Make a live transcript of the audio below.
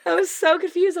I was so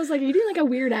confused. I was like, are you doing like a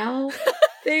Weird Al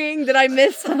thing? Did I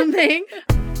miss something?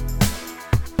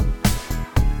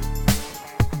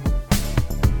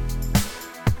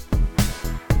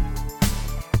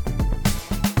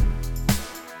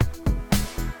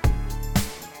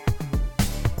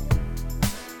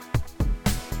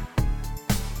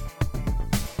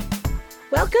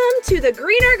 Welcome to the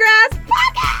Greener Grass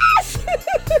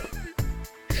Podcast!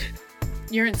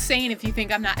 You're insane if you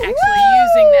think I'm not actually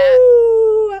using that.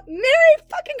 Merry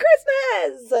fucking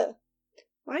Christmas!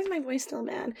 Why is my voice still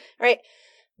mad? All right.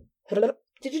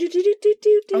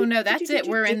 Oh no, that's it.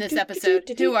 We're in this episode.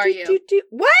 Who are you?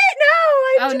 What?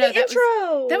 No, I'm doing the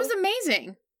intro. That was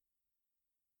amazing.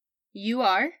 You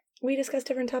are? We discuss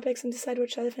different topics and decide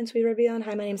which side of the fence we would be on.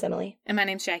 Hi, my name's Emily. And my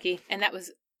name's Jackie. And that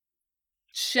was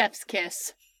Chef's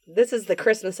Kiss. This is the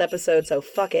Christmas episode, so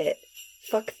fuck it.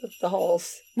 Fuck the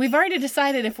halls. We've already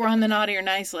decided if we're on the naughty or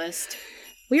nice list.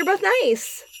 We are both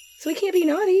nice, so we can't be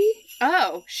naughty.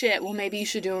 Oh, shit. Well, maybe you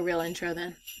should do a real intro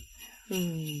then.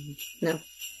 No.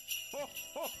 Ho,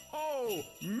 ho, ho!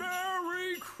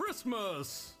 Merry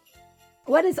Christmas!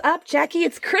 What is up, Jackie?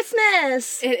 It's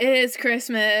Christmas! It is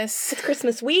Christmas. It's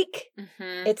Christmas week.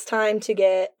 Mm-hmm. It's time to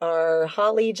get our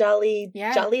holly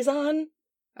jollies on.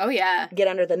 Oh, yeah. Get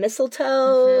under the mistletoe.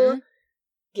 Mm-hmm.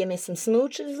 Give me some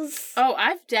smooches. Oh,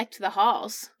 I've decked the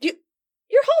halls.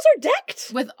 Your halls are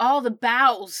decked? With all the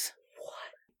boughs.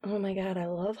 What? Oh my god, I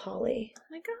love holly. Oh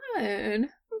my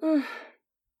god.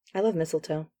 I love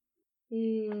mistletoe.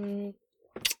 Love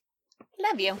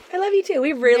you. I love you too.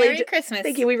 We really Merry Christmas.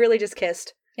 Thank you. We really just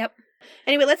kissed. Yep.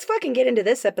 Anyway, let's fucking get into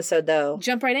this episode though.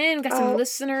 Jump right in. Got some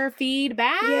listener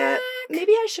feedback. Yeah.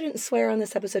 Maybe I shouldn't swear on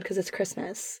this episode because it's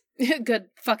Christmas. Good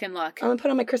fucking luck. I'm gonna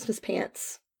put on my Christmas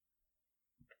pants.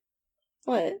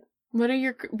 What? What do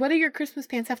your Christmas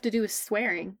pants have to do with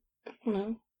swearing? I don't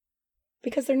know.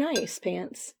 Because they're nice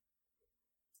pants.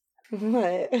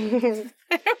 What? I don't know.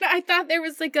 I thought there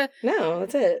was No,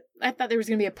 that's it. I thought there was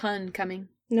gonna be a pun coming.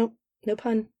 Nope. No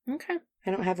pun. Okay.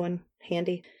 I don't have one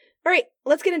handy. All right,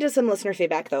 let's get into some listener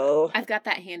feedback, though. I've got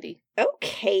that handy.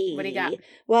 Okay. What do you got?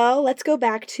 Well, let's go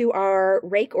back to our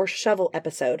rake or shovel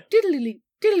episode.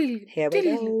 Here we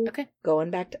go. Okay.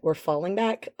 Going back. We're falling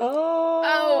back.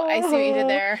 Oh, I see what you did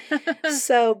there.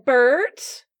 So,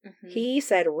 Bert, Mm-hmm. he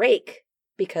said rake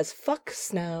because fuck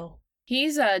snow.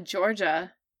 He's a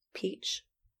Georgia Peach.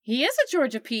 He is a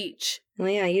Georgia peach. Well,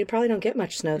 yeah, you probably don't get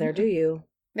much snow there, do you?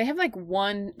 They have like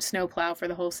one snowplow for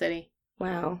the whole city.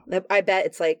 Wow. I bet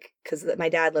it's like, because my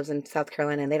dad lives in South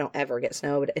Carolina and they don't ever get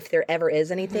snow, but if there ever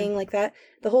is anything like that,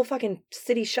 the whole fucking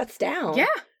city shuts down. Yeah.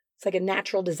 It's like a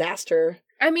natural disaster.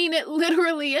 I mean, it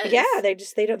literally is. Yeah,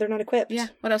 they're not equipped. Yeah.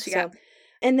 What else you got?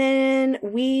 And then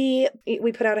we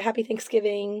put out a Happy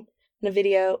Thanksgiving in a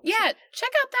video. Yeah, check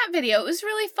out that video. It was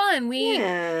really fun.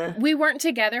 We weren't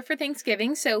together for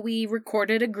Thanksgiving, so we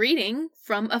recorded a greeting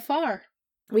from afar.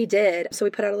 We did. So we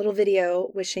put out a little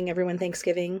video wishing everyone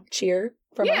Thanksgiving cheer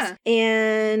from us.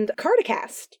 And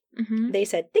Cardicast, they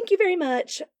said, thank you very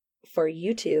much for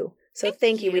you two. So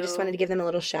thank you. We just wanted to give them a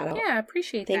little shout out. Yeah,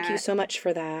 appreciate that. Thank you so much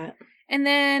for that. And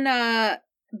then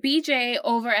BJ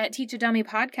over at Teach a Dummy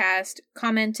Podcast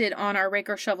commented on our Rake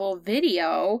or Shovel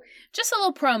video. Just a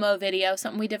little promo video,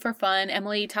 something we did for fun.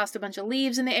 Emily tossed a bunch of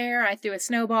leaves in the air. I threw a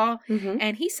snowball.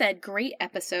 And he said, great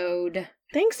episode.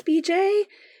 Thanks, BJ.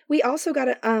 We also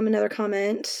got another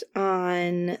comment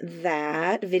on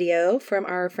that video from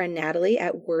our friend Natalie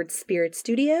at Word Spirit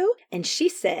Studio. And she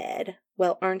said,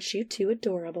 well, aren't you two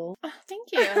adorable? Oh,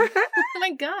 thank you. Oh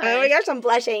my gosh. Oh my gosh, I'm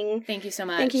blushing. Thank you so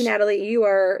much. Thank you, Natalie. You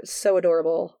are so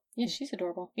adorable. Yeah, she's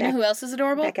adorable. You know who else is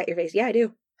adorable? Back at your face. Yeah, I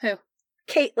do. Who?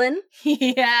 Caitlin.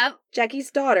 Yeah.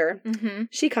 Jackie's daughter.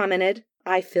 She commented,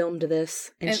 I filmed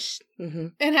this. And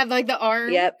had like the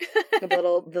arm. Yep. the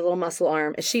little muscle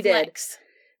arm. She did. Flex.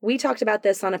 We talked about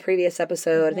this on a previous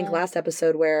episode, I think last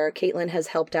episode, where Caitlin has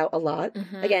helped out a lot.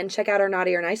 Again, check out our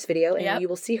Naughty or Nice video, and you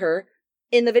will see her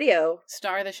in the video.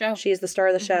 Star of the show. She is the star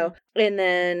of the show. And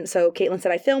then, so Caitlin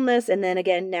said, I filmed this. And then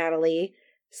again, Natalie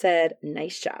said,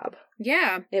 nice job.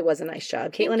 Yeah. It was a nice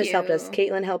job. Caitlin has helped us.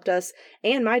 Caitlin helped us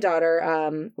and my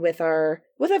daughter with a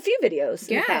few videos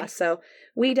in the past. So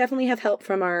we definitely have help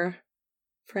from our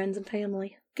friends and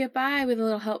family. Goodbye with a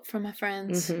little help from my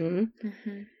friends.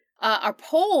 Our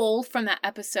poll from that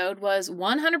episode was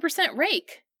 100%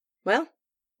 rake. Well,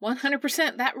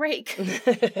 100% that rake.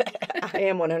 I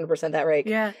am 100% that rake.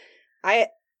 Yeah.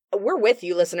 We're with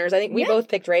you, listeners. I think we both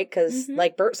picked rake because,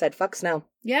 like Bert said, fuck snow.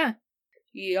 Yeah.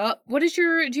 Yup. Do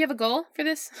you have a goal for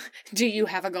this? Do you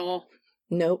have a goal?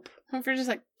 Nope. If you're just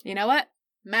like, you know what?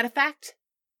 Matter of fact,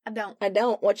 I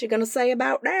don't. What you gonna say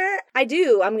about that? I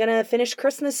do. I'm gonna finish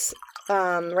Christmas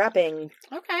wrapping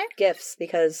gifts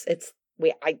because it's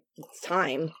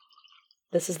time.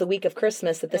 This is the week of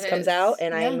Christmas that this comes out,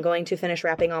 and I am going to finish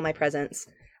wrapping all my presents.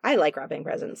 I like wrapping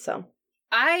presents, so.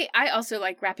 I also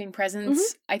like wrapping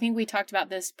presents. I think we talked about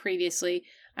this previously.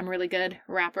 I'm a really good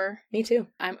wrapper. Me too.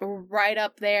 I'm right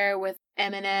up there with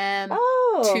Eminem,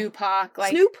 Tupac,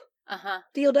 like Snoop.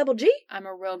 D-O-double-G. I'm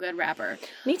a real good rapper.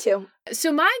 Me too.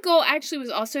 So my goal actually was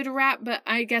also to rap, but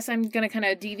I guess I'm going to kind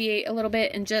of deviate a little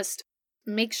bit and just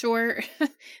make sure, this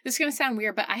is going to sound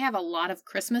weird, but I have a lot of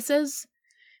Christmases.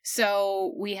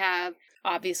 So we have,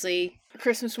 obviously,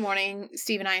 Christmas morning,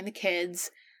 Steve and I and the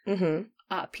kids.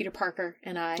 Peter Parker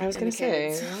and I. I was going to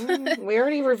say, we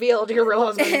already revealed your real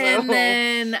husband. And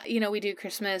then, we do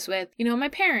Christmas with, my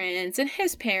parents and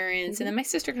his parents, and then my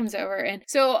sister comes over. And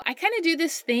so I kind of do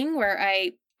this thing where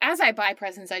as I buy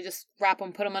presents, I just wrap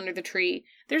them, put them under the tree.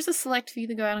 There's a select few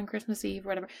that go out on Christmas Eve or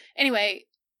whatever. Anyway,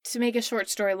 to make a short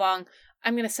story long,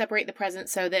 I'm going to separate the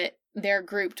presents so that they're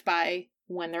grouped by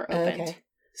when they're opened. Okay.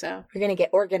 So you're going to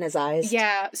get organized.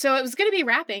 Yeah. So it was going to be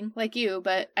wrapping like you,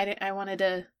 but I wanted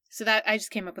to. So that I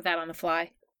just came up with that on the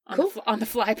fly. On the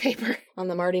fly paper. On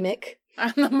the Marty Mick.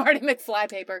 On the Marty Mick fly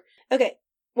paper. Okay.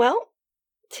 Well,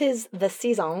 'tis the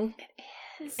season.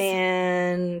 It is.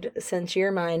 And since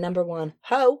you're my number one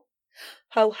ho.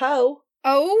 Oh.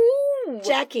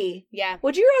 Jackie. Yeah.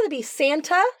 Would you rather be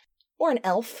Santa or an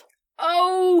elf?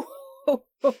 Oh.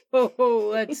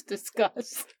 Let's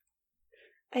discuss.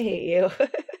 I hate you.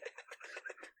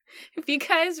 If you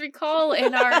guys recall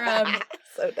in our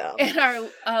so dumb. In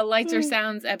our Lights or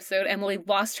Sounds episode, Emily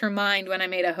lost her mind when I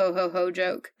made a ho ho ho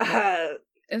joke.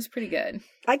 It was pretty good.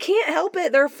 I can't help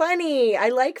it. They're funny. I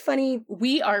like funny.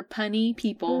 We are punny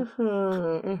people.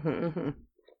 All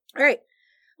right.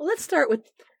 Well, let's start with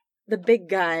the big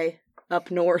guy up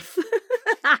north.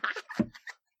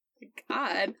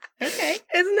 God. Okay.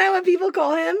 Isn't that what people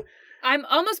call him? I'm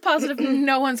almost positive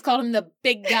no one's called him the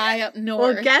big guy up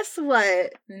north. Well, guess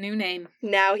what? New name.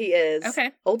 Now he is.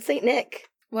 Okay. Old Saint Nick.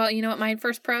 Well, you know what my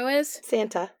first pro is?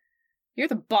 Santa. You're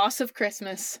the boss of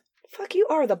Christmas. Fuck, you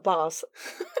are the boss.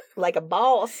 Like a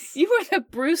boss. You are the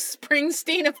Bruce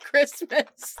Springsteen of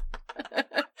Christmas.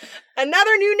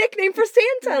 Another new nickname for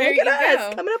Santa. There Look at us.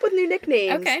 go. Coming up with new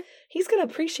nicknames. Okay. He's going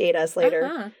to appreciate us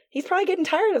later. He's probably getting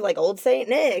tired of like Old Saint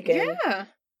Nick. And yeah.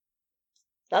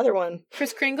 The other one.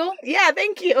 Kris Kringle? Yeah,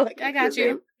 thank you. I got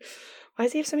you. Why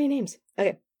does he have so many names?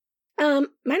 Okay. My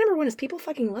number one is people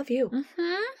fucking love you.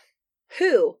 Mm-hmm.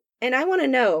 Who, and I want to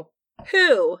know,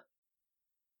 who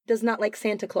does not like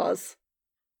Santa Claus?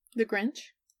 The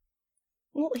Grinch?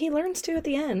 Well, he learns to at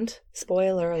the end.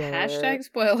 Spoiler alert. Hashtag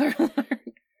spoiler alert.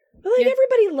 But like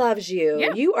everybody loves you.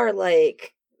 Yeah. You are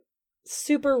like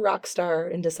super rock star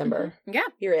in December. Mm-hmm. Yeah.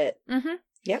 You're it. Mm-hmm.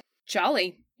 Yep.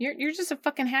 Jolly. You're just a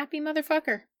fucking happy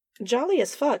motherfucker. Jolly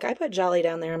as fuck. I put Jolly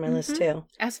down there on my list too.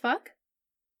 As fuck?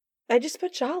 I just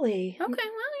put Jolly. Okay,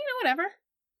 well, whatever.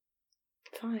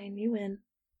 Fine, you win.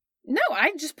 No,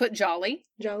 I just put Jolly.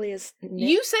 Jolly as Nick.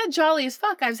 You said Jolly as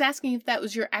fuck. I was asking if that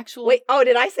was your actual... Wait,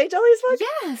 did I say Jolly as fuck?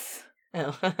 Yes.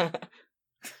 Oh.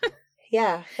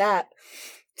 Yeah, that.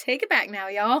 Take it back now,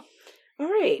 y'all. All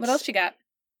right. What else you got?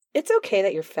 It's okay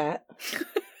that you're fat.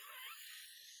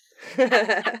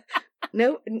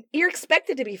 No, you're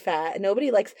expected to be fat.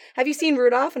 Nobody likes... Have you seen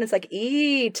Rudolph? And it's like,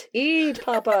 eat,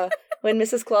 Papa. When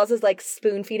Mrs. Claus is like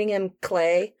spoon feeding him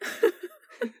clay.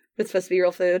 It's supposed to be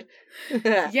real food.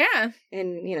 Yeah.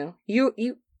 And, you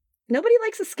nobody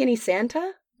likes a skinny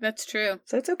Santa. That's true.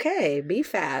 So it's okay. Be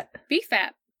fat. Be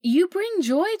fat. You bring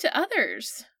joy to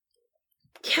others.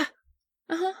 Yeah.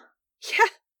 Uh-huh.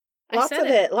 Yeah. Lots of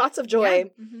it. Lots of joy. Yeah.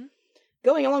 Mm-hmm.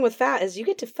 Going along with fat is you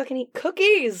get to fucking eat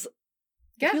cookies.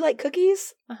 Yeah. If you like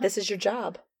cookies, this is your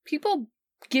job. People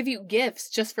give you gifts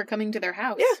just for coming to their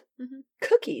house. Yeah. Mm-hmm.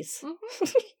 Cookies.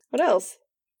 Mm-hmm. What else?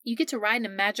 You get to ride in a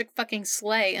magic fucking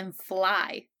sleigh and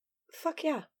fly. Fuck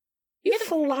yeah. You get to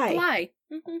fly. Fly.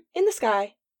 Mm-hmm. In the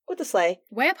sky. With the sleigh.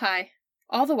 Way up high.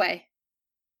 All the way.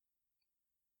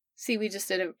 See, we just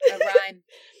did a rhyme.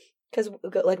 Because,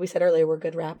 like we said earlier, we're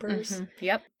good rappers. Mm-hmm.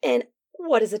 Yep. And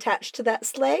what is attached to that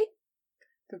sleigh?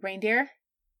 The reindeer.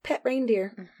 Pet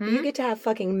reindeer. Mm-hmm. You get to have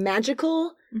fucking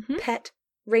magical pet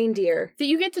reindeer. That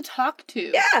you get to talk to.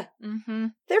 Yeah. Mm-hmm.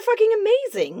 They're fucking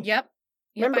amazing. Yep.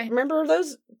 Remember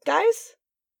those guys?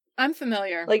 I'm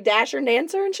familiar. Like Dasher and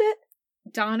Dancer and shit?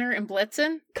 Donner and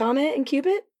Blitzen? Comet and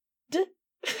Cupid? I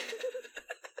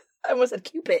almost said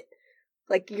Cupid.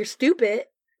 Like, you're stupid.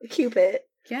 Cupid.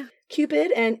 Yeah.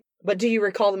 Cupid but do you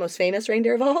recall the most famous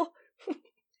reindeer of all?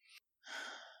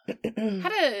 He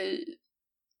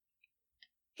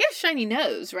had a shiny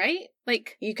nose, right?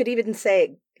 Like, you could even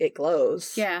say it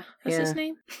glows. Yeah. What's his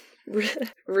name?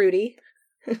 Rudy.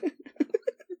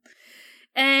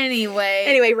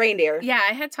 Anyway, reindeer. Yeah,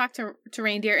 I had talked to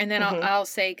reindeer, and then I'll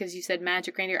say, because you said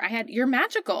magic reindeer, you're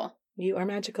magical. You are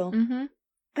magical. Mm-hmm.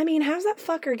 I mean, how's that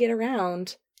fucker get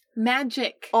around?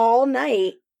 Magic. All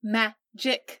night.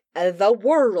 Magic. The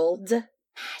world.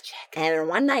 Magic. And in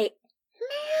one night.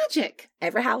 Magic.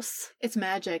 Every house. It's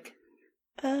magic.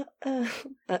 I I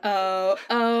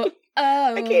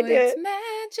can't do it's it.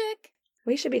 magic.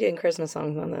 We should be doing Christmas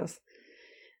songs on this.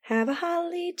 Have a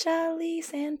holly jolly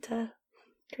Santa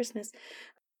Christmas.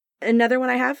 Another one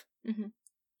I have. Mm-hmm.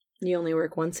 You only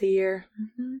work once a year.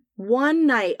 Mm-hmm. One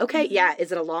night. Okay, yeah.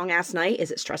 Is it a long ass night? Is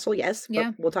it stressful? Yes.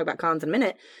 Yeah. But we'll talk about cons in a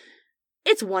minute.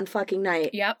 It's one fucking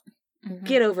night. Yep. Mm-hmm.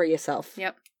 Get over yourself.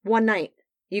 Yep. One night.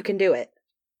 You can do it.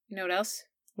 You know what else?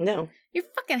 No. You're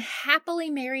fucking happily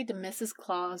married to Mrs.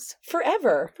 Claus.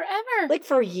 Forever. Forever. Like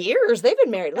for years. They've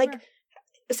been married. Forever. Like,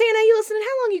 Santa, you listening?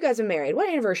 How long you guys been married? What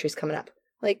anniversary's coming up?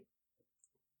 Like,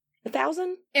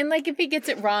 1,000? And like if he gets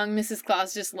it wrong, Mrs.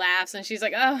 Claus just laughs and she's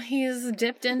like, oh, he's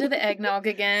dipped into the eggnog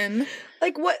again.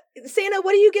 Like what, Santa,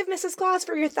 what do you give Mrs. Claus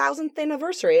for your 1,000th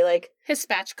anniversary? Like, his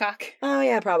spatchcock. Oh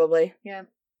yeah, probably. Yeah.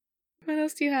 What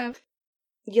else do you have?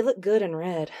 You look good in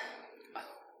red.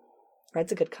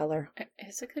 Red's a good color.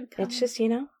 It's a good color. It's just,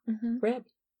 red.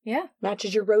 Yeah.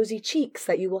 Matches your rosy cheeks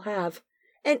that you will have.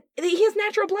 And he has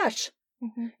natural blush.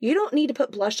 Mm-hmm. You don't need to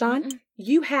put blush on. Mm-mm.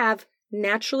 You have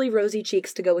naturally rosy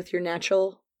cheeks to go with your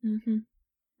natural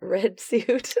red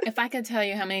suit. If I could tell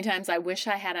you how many times I wish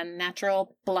I had a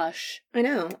natural blush. I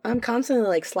know. I'm constantly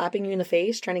like slapping you in the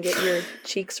face, trying to get your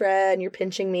cheeks red, and you're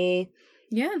pinching me.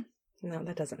 Yeah. No,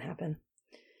 that doesn't happen.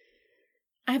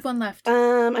 I have one left.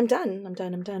 I'm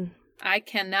done. I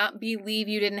cannot believe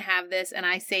you didn't have this, and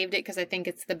I saved it because I think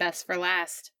it's the best for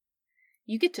last.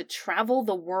 You get to travel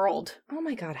the world. Oh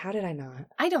my God, how did I not?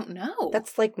 I don't know.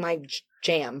 That's like my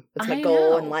jam. That's my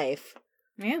goal in life.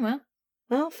 Yeah, well.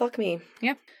 Well, fuck me.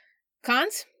 Yeah.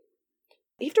 Cons?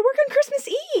 You have to work on Christmas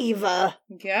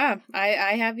Eve. Yeah,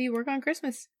 I have you work on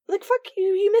Christmas. Like, fuck you,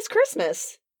 you miss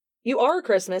Christmas. You are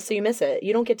Christmas, so you miss it.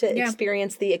 You don't get to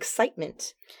experience the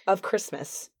excitement of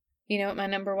Christmas. You know what my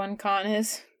number one con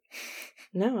is?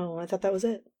 No, I thought that was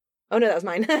it. Oh, no, that was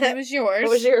mine. That was yours.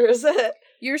 What was yours?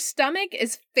 Your stomach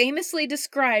is famously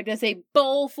described as a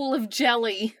bowl full of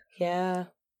jelly. Yeah.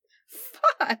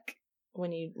 Fuck.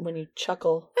 When you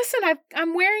chuckle. Listen,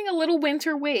 I'm wearing a little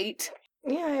winter weight.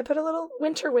 Yeah, I put a little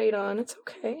winter weight on. It's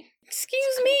okay.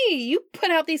 Excuse me, you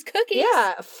put out these cookies.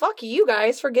 Yeah, fuck you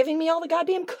guys for giving me all the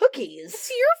goddamn cookies. It's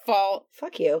your fault.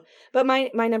 Fuck you. But my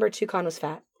number 2 con was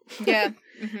fat. Yeah.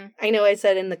 Mm-hmm. I know I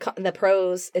said in the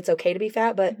pros it's okay to be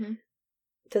fat, but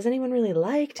does anyone really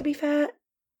like to be fat?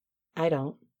 I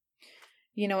don't.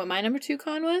 You know what my number 2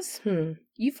 con was?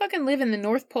 You fucking live in the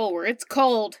North Pole where it's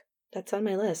cold. That's on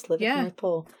my list. Live in the North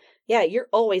Pole. Yeah, you're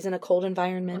always in a cold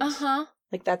environment. Uh-huh.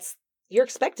 Like you're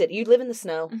expected. You live in the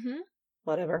snow. Mm-hmm.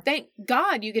 Whatever. Thank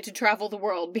God you get to travel the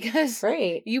world because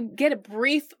you get a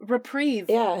brief reprieve.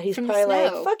 Yeah, he's probably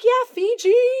like, fuck yeah,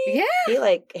 Fiji. Yeah. He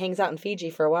like hangs out in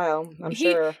Fiji for a while. I'm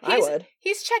sure I would.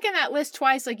 He's checking that list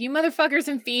twice like, you motherfuckers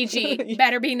in Fiji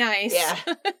better be nice. Yeah,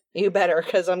 you better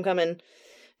because I'm coming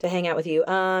to hang out with you.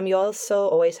 You also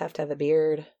always have to have a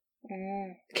beard.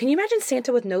 Can you imagine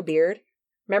Santa with no beard?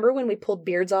 Remember when we pulled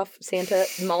beards off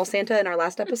Mall Santa in our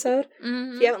last episode?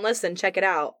 Mm-hmm. If you haven't listened, check it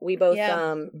out. We both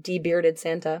de-bearded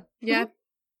Santa. Yeah.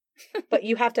 But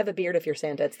you have to have a beard if you're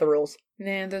Santa. It's the rules.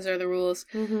 Yeah, those are the rules.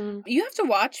 Mm-hmm. You have to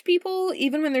watch people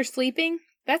even when they're sleeping.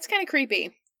 That's kind of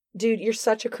creepy. Dude, you're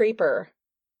such a creeper.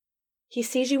 He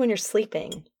sees you when you're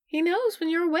sleeping. He knows when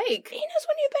you're awake. He knows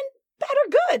when you've been bad or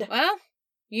good. Well,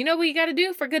 you know what you got to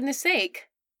do for goodness sake.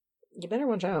 You better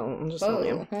watch out. I'm just telling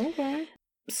you. Okay.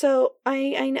 So,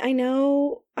 I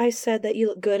know I said that you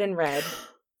look good in red.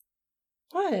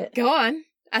 What? Go on.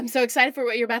 I'm so excited for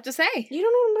what you're about to say. You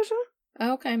don't know what I'm about to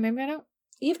say? Okay, maybe I don't.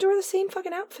 You have to wear the same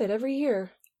fucking outfit every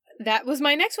year. That was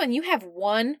my next one. You have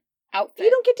one outfit. You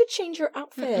don't get to change your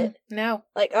outfit. No.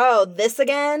 Like, oh, this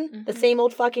again? Mm-hmm. The same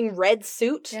old fucking red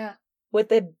suit? Yeah. With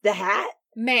the hat?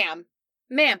 Ma'am,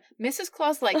 Mrs.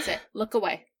 Claus likes it. Look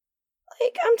away.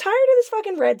 Like, I'm tired of this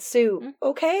fucking red suit,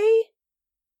 okay?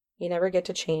 You never get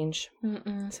to change.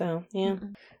 Mm-mm. So, yeah.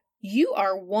 Mm-mm. You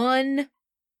are one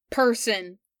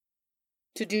person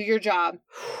to do your job.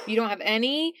 You don't have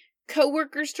any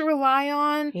coworkers to rely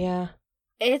on. Yeah.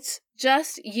 It's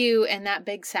just you and that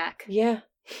big sack. Yeah.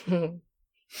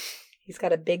 He's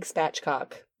got a big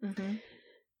spatchcock. Mm-hmm.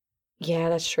 Yeah,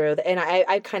 that's true. And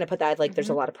I kind of put that like there's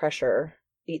a lot of pressure.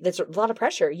 There's a lot of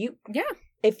pressure.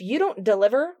 If you don't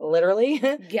deliver, literally.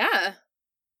 Yeah.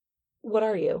 What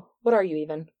are you? What are you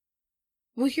even?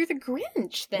 Well, you're the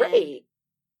Grinch, then. Right.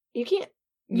 You can't.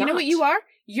 You know what you are?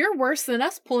 You're worse than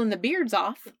us pulling the beards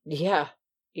off. Yeah.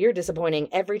 You're disappointing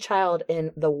every child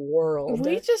in the world.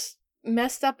 We just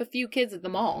messed up a few kids at the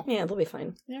mall. Yeah, they'll be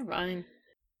fine. They're fine.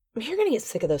 You're gonna get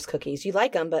sick of those cookies. You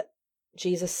like them, but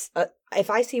Jesus, if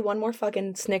I see one more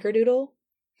fucking snickerdoodle,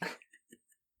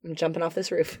 I'm jumping off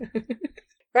this roof.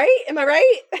 Right? Am I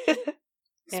right?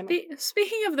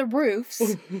 Speaking of the roofs,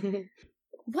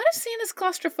 what if Santa's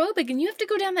claustrophobic and you have to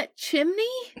go down that chimney?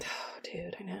 Oh,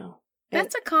 dude, I know.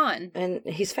 That's a con. And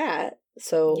he's fat,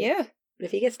 so yeah.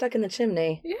 If he gets stuck in the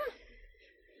chimney, yeah.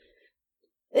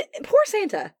 Poor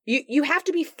Santa. You have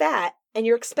to be fat, and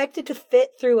you're expected to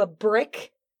fit through a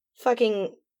brick,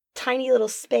 fucking tiny little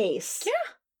space.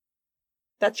 Yeah.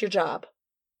 That's your job.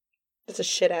 It's a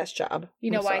shit ass job.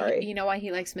 You know why? You know why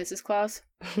he likes Mrs. Claus?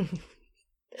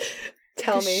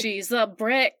 Tell me. She's a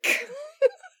brick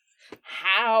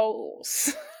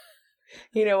house.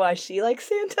 You know why she likes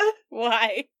Santa?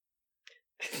 Why?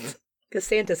 Because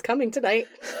Santa's coming tonight.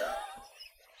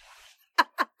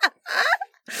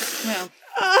 Well,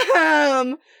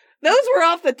 those were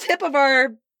off the tip of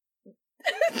our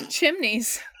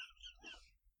chimneys.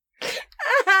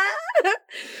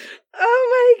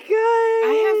 Oh my god!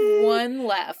 I have one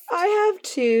left. I have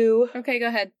two. Okay, go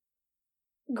ahead.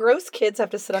 Gross kids have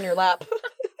to sit on your lap.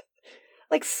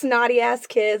 Like snotty ass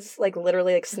kids, like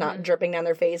literally like snot dripping down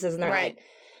their faces, and they're like,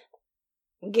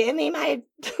 "Give me my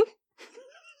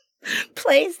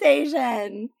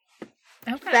PlayStation."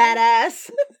 Okay. Fat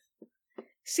ass.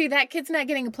 See, that kid's not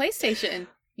getting a PlayStation.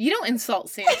 You don't insult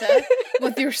Santa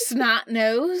with your snot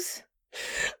nose.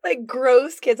 Like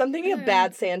gross kids. I'm thinking of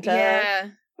Bad Santa. Yeah.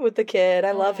 With the kid.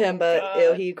 I love him, but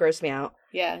ew, he grossed me out.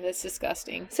 Yeah, that's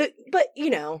disgusting. So, but you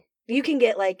know, you can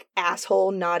get like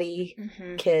asshole, naughty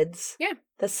kids. Yeah.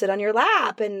 That sit on your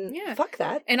lap and fuck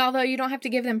that. And although you don't have to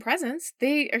give them presents,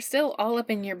 they are still all up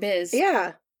in your biz.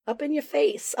 Yeah. Up in your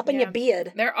face. Up in your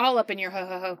beard. They're all up in your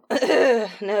ho-ho-ho.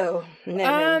 No.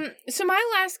 So my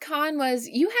last con was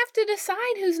you have to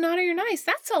decide who's naughty or nice.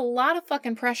 That's a lot of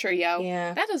fucking pressure, yo.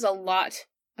 Yeah. That is a lot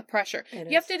of pressure.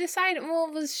 You have to decide, well,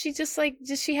 was she just like,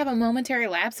 does she have a momentary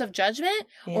lapse of judgment?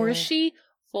 Yeah. Or is she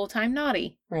full-time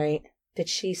naughty? Right. Did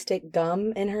she stick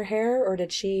gum in her hair or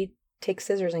did she take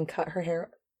scissors and cut her hair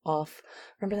off?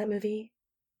 Remember that movie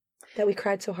that we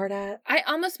cried so hard at? I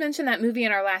almost mentioned that movie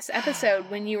in our last episode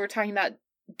when you were talking about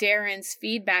Darren's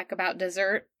feedback about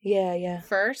dessert. Yeah.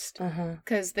 First.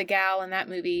 Because the gal in that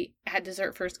movie had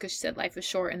dessert first because she said life was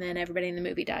short and then everybody in the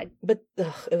movie died. But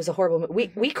it was a horrible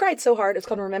movie. We cried so hard. It's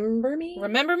called Remember Me?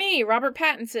 Remember Me, Robert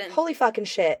Pattinson. Holy fucking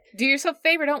shit. Do yourself a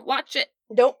favor, don't watch it.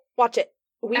 Don't watch it.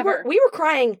 We were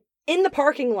crying in the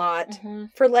parking lot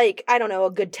for like, I don't know,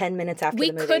 a good 10 minutes after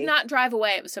the movie. We could not drive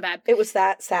away. It was so bad. It was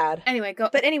that sad. Anyway,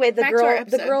 But anyway, the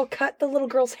girl cut the little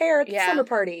girl's hair at the summer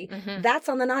party. That's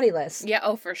on the naughty list. Yeah,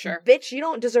 oh, for sure. Bitch, you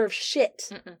don't deserve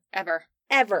shit. Ever.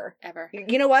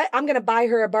 You know what? I'm going to buy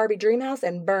her a Barbie dream house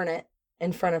and burn it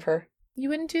in front of her. You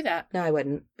wouldn't do that. No, I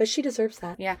wouldn't. But she deserves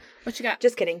that. Yeah. What you got?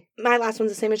 Just kidding. My last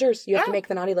one's the same as yours. You have to make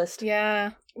the naughty list.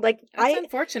 Yeah. Like, that's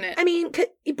unfortunate. I mean,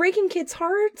 breaking kids'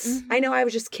 hearts. I know I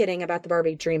was just kidding about the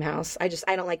Barbie dream house. I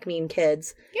don't like mean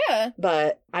kids. Yeah.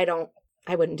 But I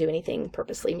wouldn't do anything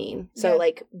purposely mean. So,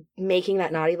 like, making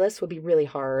that naughty list would be really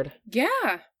hard.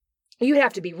 Yeah. You'd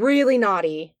have to be really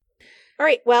naughty. All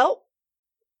right, well,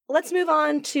 let's move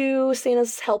on to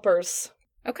Santa's helpers.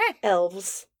 Okay.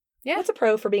 Elves. Yeah. What's a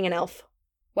pro for being an elf?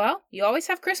 Well, you always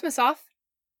have Christmas off.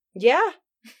 Yeah.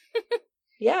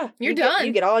 Yeah. You're done.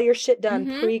 You get all your shit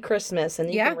done pre-Christmas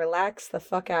and you can relax the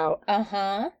fuck out.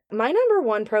 My number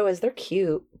one pro is they're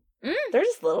cute. They're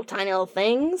just little tiny little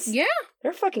things. Yeah.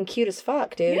 They're fucking cute as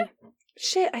fuck, dude. Yeah.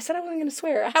 Shit, I said I wasn't gonna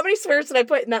swear. How many swears did I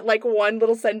put in that, like, one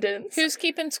little sentence? Who's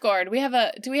keeping score? Do we have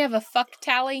a fuck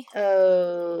tally?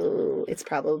 Oh, it's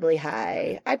probably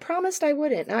high. I promised I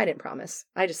wouldn't. No, I didn't promise.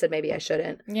 I just said maybe I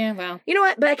shouldn't. Yeah, well. You know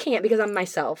what? But I can't because I'm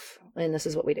myself, and this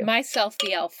is what we do. Myself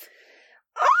the elf.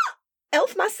 Ah!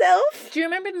 Elf myself? Do you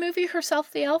remember the movie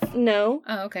Herself the Elf? No.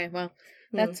 Oh, okay. Well,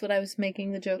 that's what I was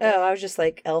making the joke of. Oh, I was just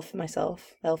like, elf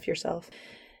myself. Elf yourself.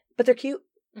 But they're cute.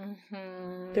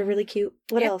 They're really cute.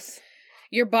 What else?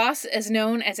 Your boss is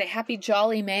known as a happy,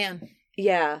 jolly man.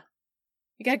 Yeah.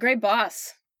 You got a great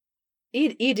boss.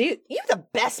 You do. You have the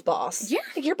best boss. Yeah.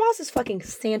 Like, your boss is fucking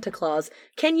Santa Claus.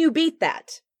 Can you beat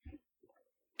that?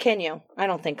 Can you? I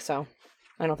don't think so.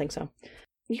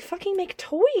 You fucking make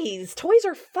toys. Toys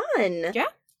are fun. Yeah.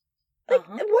 Like,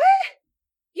 what?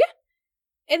 Yeah.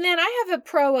 And then I have a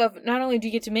pro of not only do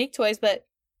you get to make toys, but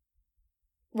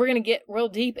we're going to get real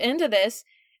deep into this.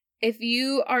 If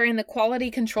you are in the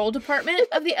quality control department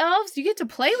of the elves, you get to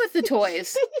play with the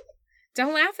toys.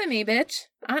 Don't laugh at me, bitch.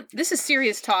 This is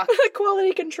serious talk.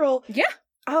 Quality control. Yeah.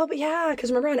 Oh, but yeah,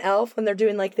 because remember on Elf when they're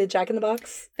doing like the Jack in the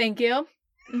Box? Thank you.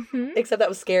 Except that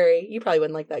was scary. You probably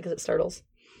wouldn't like that because it startles.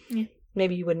 Yeah.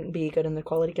 Maybe you wouldn't be good in the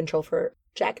quality control for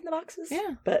Jack in the Boxes.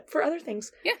 Yeah. But for other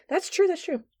things. Yeah. That's true.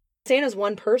 Santa's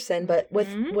one person, but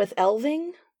with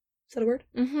elving, is that a word?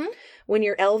 When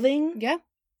you're elving, yeah,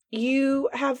 you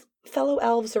have fellow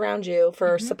elves around you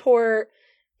for support,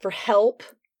 for help.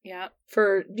 Yeah.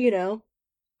 For,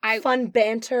 fun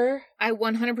banter. I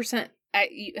 100%,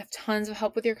 you have tons of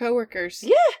help with your coworkers.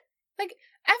 Yeah. Like,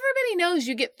 everybody knows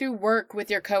you get through work with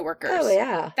your coworkers. Oh,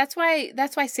 yeah. That's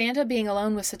why Santa being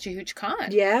alone was such a huge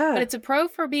con. Yeah. But it's a pro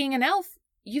for being an elf.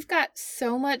 You've got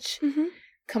so much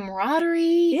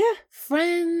camaraderie. Yeah.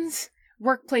 Friends.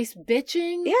 Workplace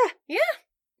bitching. Yeah. Yeah.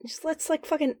 Just let's,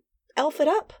 fucking elf it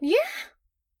up. Yeah.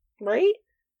 Right?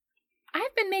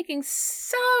 I've been making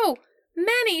so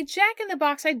many Jack in the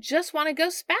Box. I just want to go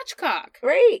spatchcock.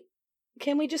 Right.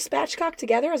 Can we just spatchcock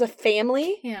together as a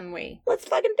family? Can we? Let's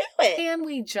fucking do it. Can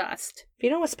we just? If you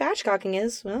know what spatchcocking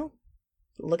is, well,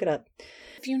 look it up.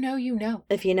 If you know, you know.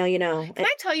 If you know, you know. Can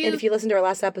I tell you? And if you listen to our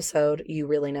last episode, you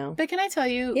really know. But can I tell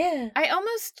you? Yeah. I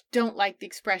almost don't like the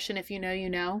expression, if you know, you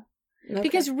know. Okay.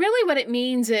 Because really what it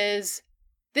means is,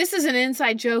 this is an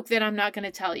inside joke that I'm not going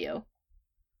to tell you.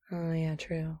 Oh, yeah,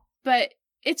 true. But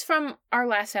it's from our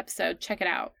last episode. Check it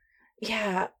out.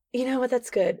 Yeah. You know what? That's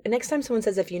good. And next time someone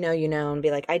says, if you know, you know, and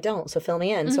be like, I don't, so fill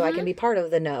me in so I can be part of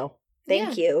the know.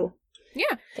 Thank you.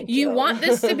 Yeah. Thank you want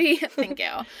this to be, thank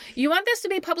you. You want this to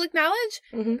be public knowledge?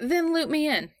 Then loop me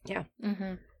in. Yeah.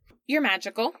 You're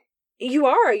magical. You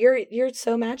are. You're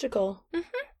so magical.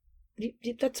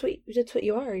 That's what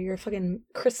you are. You're a fucking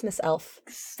Christmas elf.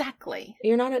 Exactly.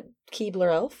 You're not a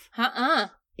Keebler elf.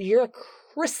 You're a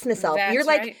Christmas elf. That's you're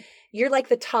like right. You're like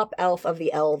the top elf of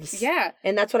the elves. Yeah.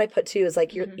 And that's what I put too, is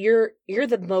like you're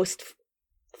the most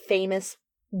famous,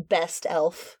 best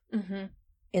elf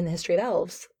in the history of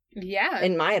elves. Yeah.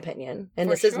 In my opinion. And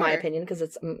this is my opinion because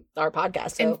it's our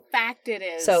podcast. So. In fact, it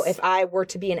is. So if I were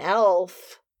to be an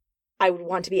elf, I would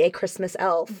want to be a Christmas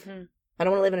elf. I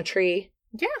don't want to live in a tree.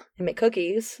 Yeah. And make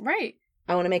cookies. Right.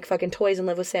 I want to make fucking toys and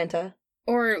live with Santa.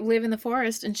 Or live in the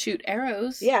forest and shoot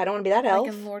arrows. Yeah, I don't want to be that elf.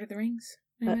 Like in Lord of the Rings.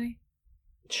 Anybody?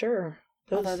 Sure.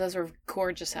 Although those were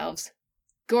gorgeous elves.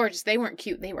 Gorgeous. They weren't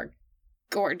cute. They were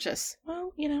gorgeous.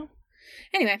 Well,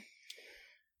 Anyway.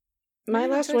 My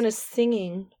last one is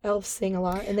singing. Elves sing a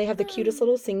lot, and they have the cutest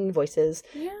little singing voices.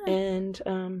 Yeah.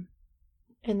 And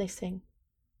they sing.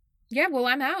 Yeah, well,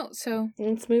 I'm out, so.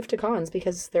 Let's move to cons,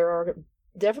 because there are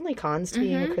definitely cons to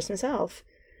being a Christmas elf.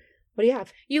 What do you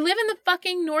have? You live in the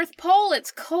fucking North Pole.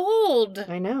 It's cold.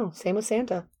 I know. Same with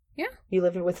Santa. Yeah. You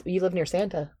live near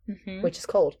Santa, which is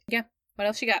cold. Yeah. What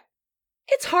else you got?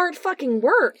 It's hard fucking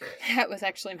work. That was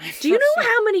actually my first Do you know one.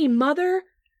 how many mother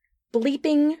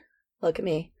bleeping, look at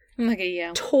me, Look at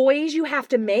you. toys you have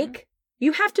to make?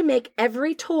 You have to make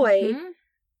every toy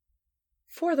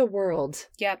for the world.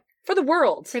 Yeah. For the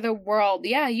world. For the world.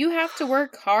 Yeah, you have to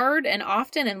work hard and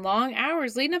often and long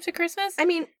hours leading up to Christmas. I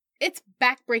mean, it's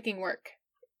backbreaking work.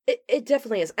 It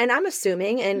definitely is. And I'm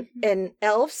assuming, and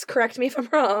elves, correct me if I'm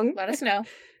wrong. Let us know.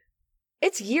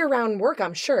 It's year-round work,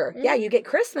 I'm sure. Yeah, you get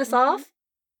Christmas off.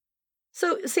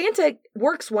 So Santa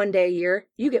works one day a year.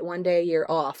 You get one day a year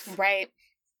off. Right.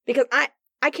 Because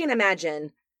I can't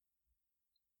imagine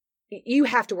you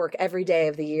have to work every day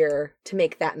of the year to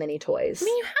make that many toys. I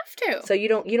mean, you have to. So you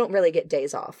don't really get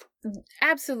days off.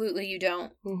 Absolutely, you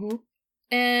don't.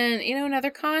 And you know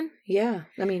another con? Yeah.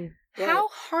 I mean, how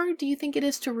hard do you think it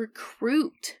is to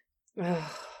recruit?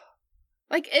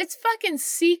 Like, it's fucking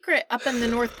secret up in the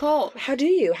North Pole. How do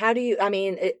you? I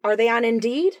mean, are they on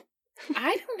Indeed?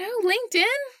 I don't know. LinkedIn?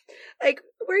 Like,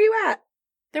 where are you at?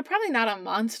 They're probably not a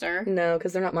monster. No,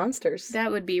 because they're not monsters.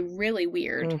 That would be really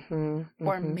weird.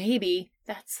 Or maybe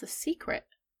that's the secret.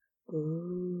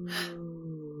 Ooh.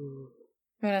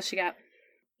 What else you got?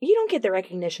 You don't get the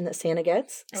recognition that Santa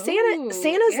gets. Ooh,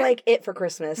 Santa's like it for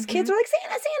Christmas. Kids are like,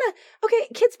 Santa. Okay,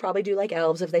 kids probably do like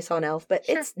elves if they saw an elf, but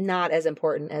it's not as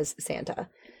important as Santa.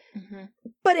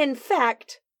 But in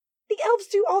fact, the elves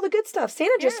do all the good stuff.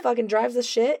 Santa just fucking drives the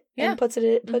shit and puts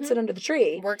it under the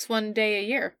tree. Works one day a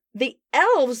year. The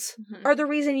elves are the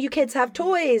reason you kids have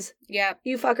toys. Yeah.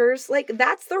 You fuckers. Like,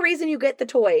 that's the reason you get the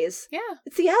toys. Yeah.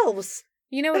 It's the elves.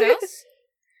 You know what else?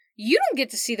 You don't get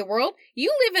to see the world.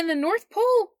 You live in the North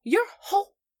Pole your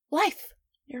whole life.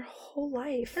 Your whole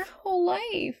life. Your whole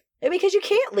life. Because you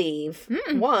can't leave.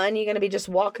 One, you're going to be just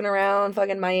walking around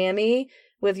fucking Miami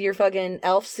with your fucking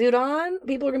elf suit on.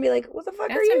 People are going to be like, what the fuck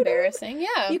are you doing? That's embarrassing,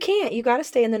 yeah. You can't. You got to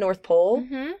stay in the North Pole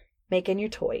making your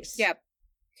toys. Yep.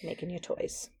 Making your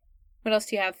toys. What else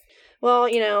do you have? Well,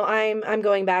 I'm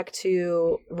going back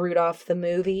to Rudolph the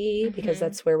movie because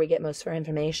that's where we get most of our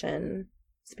information,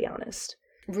 to be honest.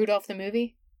 Rudolph the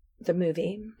movie? The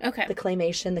movie. Okay. The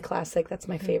claymation, the classic, that's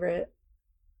my favorite.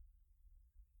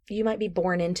 You might be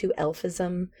born into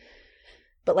elfism,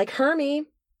 but like Hermie,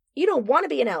 you don't want to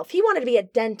be an elf. He wanted to be a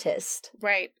dentist.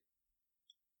 Right.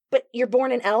 But you're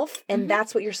born an elf, and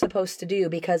that's what you're supposed to do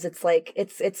because it's like,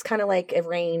 it's kind of like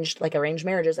arranged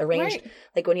marriages, right.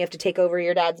 Like when you have to take over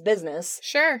your dad's business.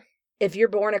 Sure. If you're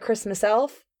born a Christmas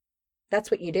elf,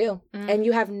 that's what you do. And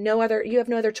you have no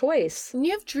other choice. And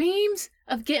you have dreams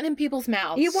of getting in people's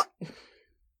mouths.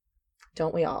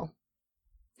 Don't we all?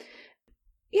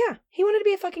 Yeah, he wanted to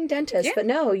be a fucking dentist, but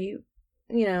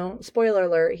no, spoiler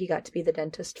alert, he got to be the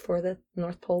dentist for the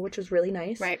North Pole, which was really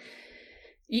nice. Right.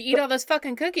 You eat all those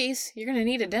fucking cookies, you're going to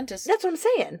need a dentist. That's what I'm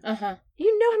saying. Uh-huh.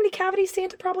 You know how many cavities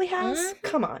Santa probably has?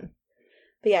 Come on.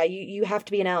 But yeah, you have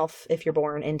to be an elf if you're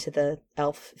born into the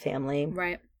elf family.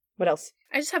 Right. What else?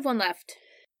 I just have one left.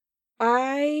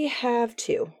 I have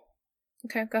 2.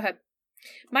 Okay, go ahead.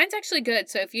 Mine's actually good,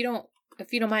 so if you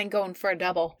don't mind going for a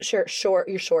double. Sure, short.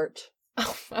 You're short.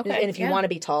 Oh, okay. And if you want to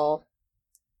be tall,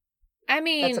 I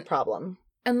mean, that's a problem.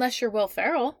 Unless you're Will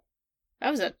Ferrell.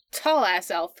 That was a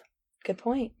tall-ass elf. Good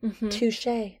point. Touche.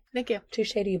 Thank you.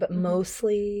 Touche to you, but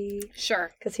mostly...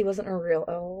 Sure. Because he wasn't a real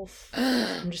elf.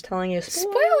 I'm just telling you.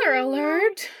 Spoiler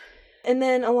alert! And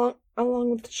then along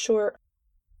with the short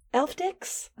elf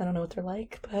dicks, I don't know what they're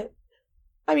like, but...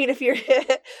 I mean, if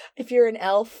you're an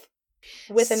elf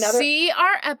with another... See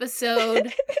our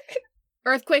episode,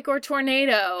 Earthquake or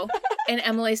Tornado, and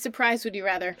Emily's Surprise, Would You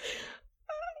Rather?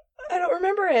 I don't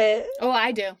remember it. Oh,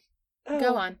 I do.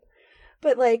 Go on.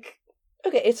 But like...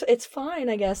 Okay, it's fine,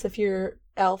 I guess, if you're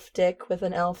elf dick with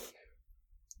an elf...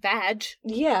 Vag.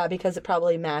 Yeah, because it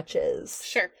probably matches.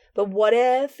 Sure. But what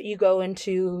if you go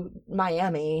into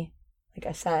Miami, like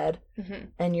I said,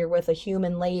 and you're with a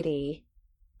human lady,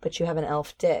 but you have an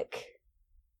elf dick?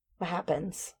 What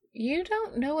happens? You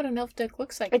don't know what an elf dick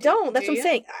looks like. I don't. That's what I'm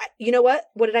saying. You know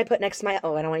what? What did I put next to my...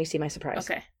 Oh, I don't want you to see my surprise.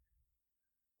 Okay.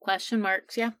 Question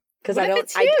marks, yeah. Because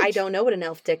I don't know what an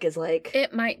elf dick is like.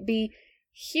 It might be...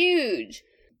 huge.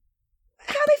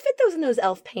 How do they fit those in those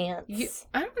elf pants?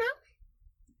 I don't know.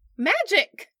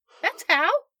 Magic. That's how.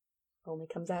 Only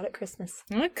comes out at Christmas.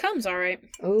 Well, it comes all right.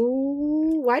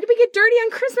 Oh, why did we get dirty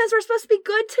on Christmas? We're supposed to be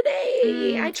good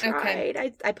today. I tried.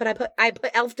 Okay. I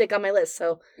put elf dick on my list.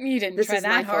 So you didn't try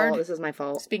that hard. Fault. This is my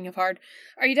fault. Speaking of hard,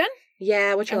 are you done?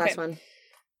 Yeah. What's your last one?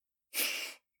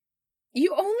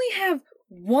 You only have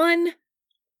one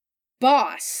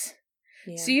boss.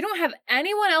 Yeah. So you don't have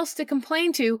anyone else to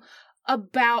complain to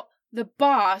about the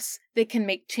boss that can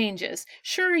make changes.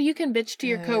 Sure, you can bitch to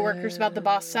your coworkers about the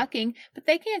boss sucking, but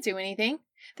they can't do anything.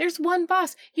 There's one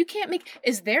boss. You can't make...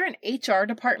 Is there an HR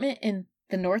department in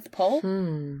the North Pole?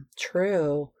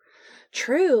 True.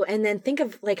 And then think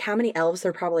of like how many elves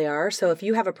there probably are. So if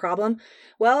you have a problem,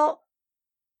 well...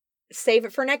 save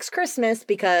it for next Christmas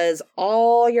because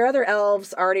all your other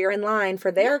elves already are in line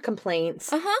for their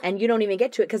complaints. And you don't even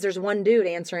get to it because there's one dude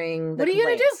answering the complaints. What are you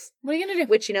going to do? What are you going to do?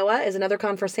 Which, you know what, is another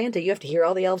con for Santa. You have to hear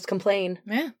all the elves complain.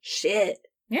 Yeah. Shit.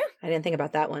 Yeah. I didn't think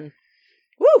about that one.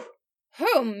 Woo!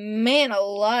 Oh, man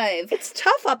alive. It's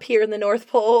tough up here in the North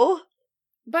Pole.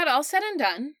 But all said and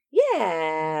done.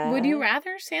 Yeah. Would you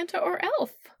rather Santa or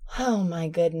elf? Oh, my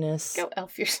goodness. Go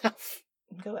elf yourself.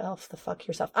 Go elf the fuck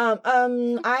yourself.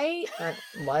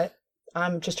 What?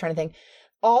 I'm just trying to think.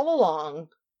 All along,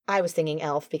 I was thinking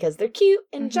elf because they're cute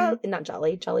and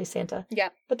jolly Santa. Yeah.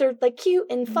 But they're like cute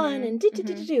and fun and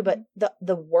do. But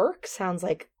the work sounds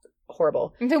like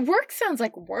horrible. The work sounds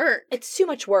like work. It's too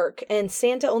much work. And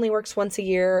Santa only works once a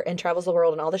year and travels the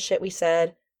world and all the shit we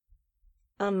said.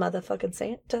 I'm motherfucking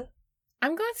Santa.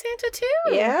 I'm going Santa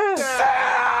too. Yeah.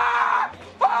 Santa!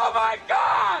 Oh my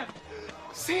God!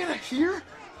 Santa here?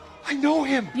 I know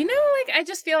him. You know, like, I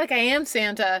just feel like I am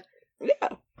Santa. Yeah.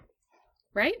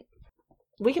 Right?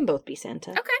 We can both be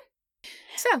Santa. Okay.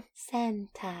 So.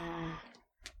 Santa.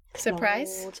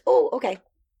 Surprise? Oh, okay.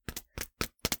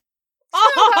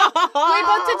 Snowball! We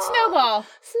both did snowball.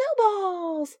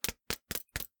 Snowballs.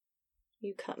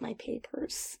 You cut my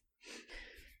papers.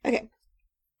 Okay.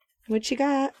 What you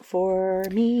got for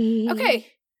me? Okay.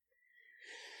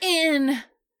 In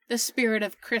the spirit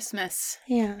of Christmas.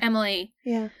 Yeah. Emily.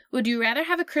 Yeah. Would you rather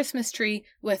have a Christmas tree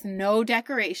with no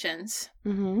decorations?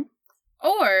 Mm-hmm.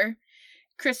 Or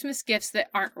Christmas gifts that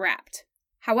aren't wrapped?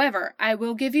 However, I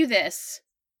will give you this.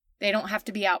 They don't have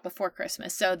to be out before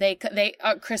Christmas. So they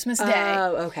Christmas Day.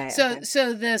 Oh, okay.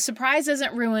 So the surprise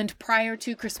isn't ruined prior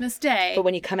to Christmas Day. But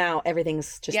when you come out,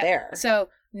 everything's just there. So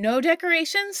no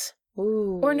decorations.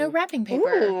 Ooh. Or no wrapping paper.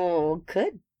 Ooh,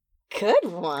 good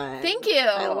one. Thank you.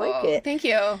 I like it. Thank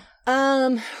you.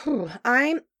 I'm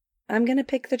gonna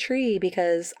pick the tree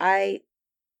because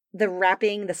the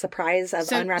wrapping, the surprise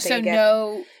of unwrapping a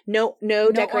gift. No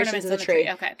decorations of the tree.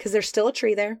 Okay. Because there's still a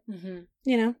tree there. Mm-hmm.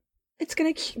 You know, it's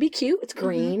gonna be cute. It's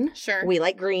green. Mm-hmm. Sure. We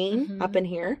like green up in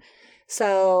here.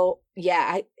 So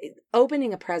yeah,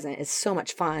 opening a present is so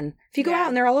much fun. If you go out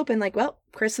and they're all open, like, well,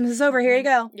 Christmas is over. Here you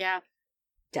go. Yeah.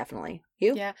 Definitely.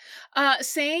 You? Yeah.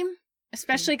 Same.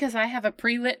 Especially because I have a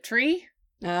pre-lit tree.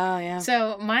 Oh, yeah.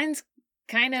 So mine's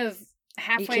kind of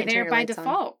halfway there by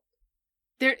default.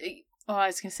 I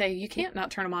was going to say, you can't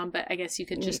not turn them on, but I guess you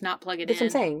could just not plug it in. That's what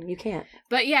I'm saying. You can't.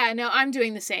 But yeah, no, I'm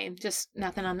doing the same. Just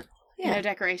nothing on, no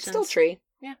decorations. Still tree.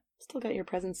 Yeah. Still got your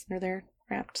presents. They're there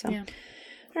wrapped. So. Yeah.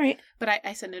 All right. But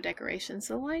I said no decorations.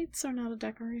 The lights are not a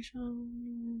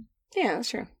decoration. Yeah, that's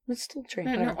true. It's still tree.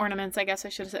 No ornaments, I guess I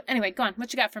should have said. Anyway, go on.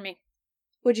 What you got for me?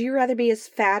 Would you rather be as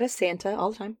fat as Santa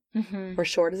all the time or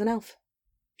short as an elf?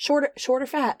 Short or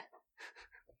fat?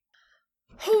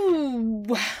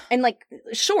 And like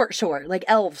short, like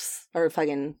elves are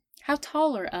fucking. How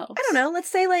tall are elves? I don't know. Let's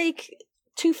say like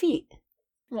 2 feet.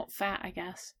 Well, fat, I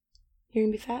guess. You're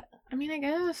gonna be fat? I mean, I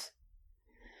guess.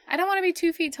 I don't want to be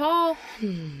 2 feet tall.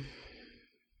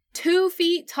 2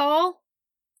 feet tall?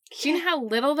 Do you know how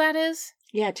little that is?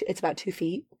 Yeah, it's about 2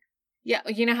 feet. Yeah,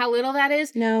 you know how little that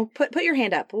is? No, put your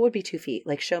hand up. What would be 2 feet?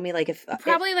 Like, show me, like, if...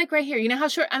 Probably, like, right here. You know how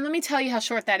short... And let me tell you how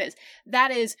short that is. That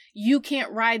is, you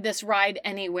can't ride this ride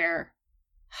anywhere.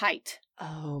 Height.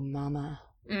 Oh, mama.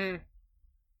 Mm.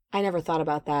 I never thought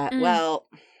about that. Well,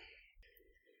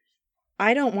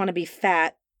 I don't want to be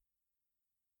fat.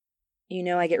 You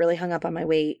know, I get really hung up on my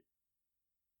weight.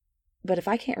 But if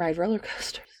I can't ride roller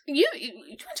coasters... You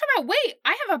want to talk about weight?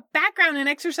 I have a background in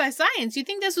exercise science. You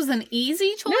think this was an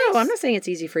easy choice? No, I'm not saying it's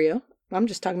easy for you. I'm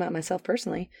just talking about myself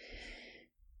personally.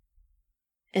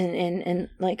 And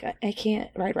like, I can't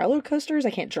ride roller coasters.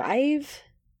 I can't drive.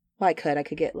 Well, I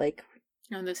could get like...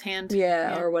 On this hand?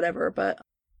 Yeah, or whatever, but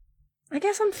I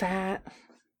guess I'm fat.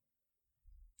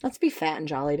 Let's be fat and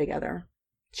jolly together.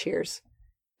 Cheers.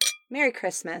 Merry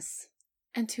Christmas.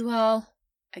 And to all,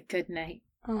 a good night.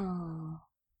 Oh.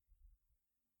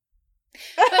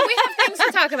 But we have things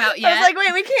to talk about yet. I was like,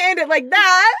 wait, we can't end it like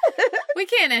that. We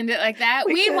can't end it like that.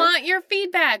 We want your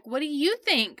feedback. What do you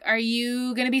think? Are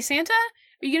you going to be Santa?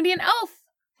 Are you going to be an elf?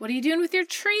 What are you doing with your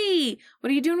tree? What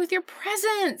are you doing with your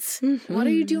presents? Mm-hmm. What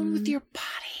are you doing with your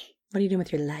body? What are you doing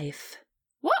with your life?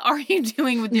 What are you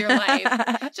doing with your life?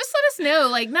 Just let us know,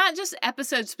 like, not just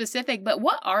episode specific, but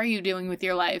what are you doing with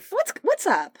your life? What's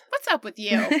up? What's up with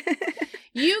you?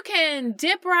 You can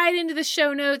dip right into the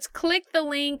show notes, click the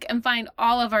link, and find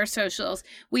all of our socials.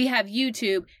 We have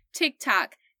YouTube,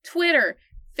 TikTok, Twitter,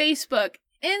 Facebook,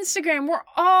 Instagram. We're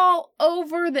all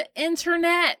over the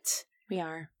internet. We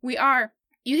are.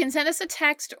 You can send us a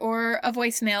text or a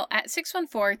voicemail at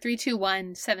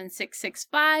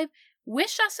 614-321-7665.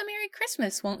 Wish us a Merry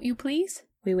Christmas, won't you please?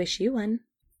 We wish you one.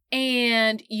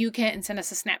 And you can send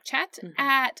us a Snapchat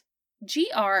at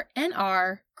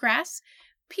GRNRCrass,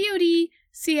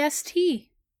 PODCST.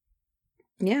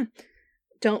 Yeah.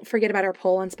 Don't forget about our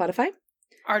poll on Spotify.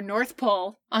 Our North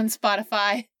Pole on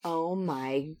Spotify. Oh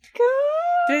my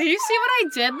God. Did you see what I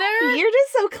did there? You're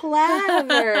just so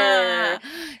clever.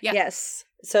 Yeah. Yes.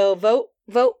 So vote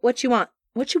what you want.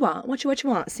 What you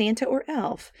want. Santa or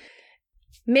elf.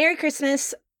 Merry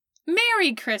Christmas.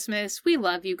 Merry Christmas. We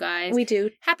love you guys. We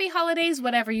do. Happy holidays,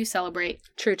 whatever you celebrate.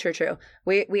 True.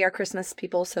 We are Christmas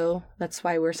people, so that's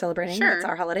why we're celebrating. Sure. It's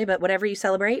our holiday, but whatever you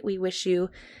celebrate, we wish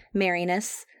you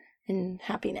merriness and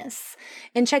happiness.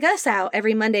 And check us out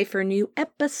every Monday for a new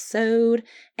episode,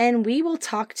 and we will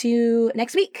talk to you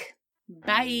next week.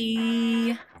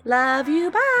 Bye. Love you.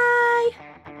 Bye.